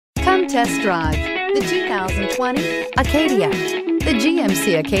Come test drive the 2020 Acadia. The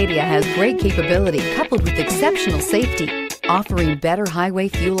GMC Acadia has great capability coupled with exceptional safety, offering better highway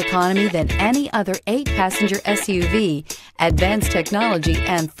fuel economy than any other 8-passenger SUV, advanced technology,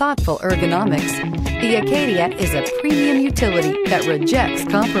 and thoughtful ergonomics. The Acadia is a premium utility that rejects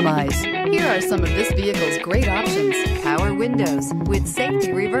compromise. Here are some of this vehicle's great options: power windows with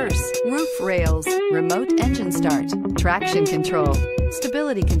safety reverse, roof rails, remote engine start, traction control,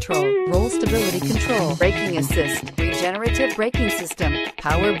 stability control, roll stability control, braking assist, regenerative braking system,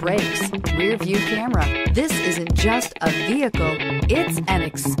 power brakes, rear view camera. This isn't just a vehicle, it's an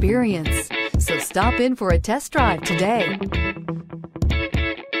experience. So stop in for a test drive today.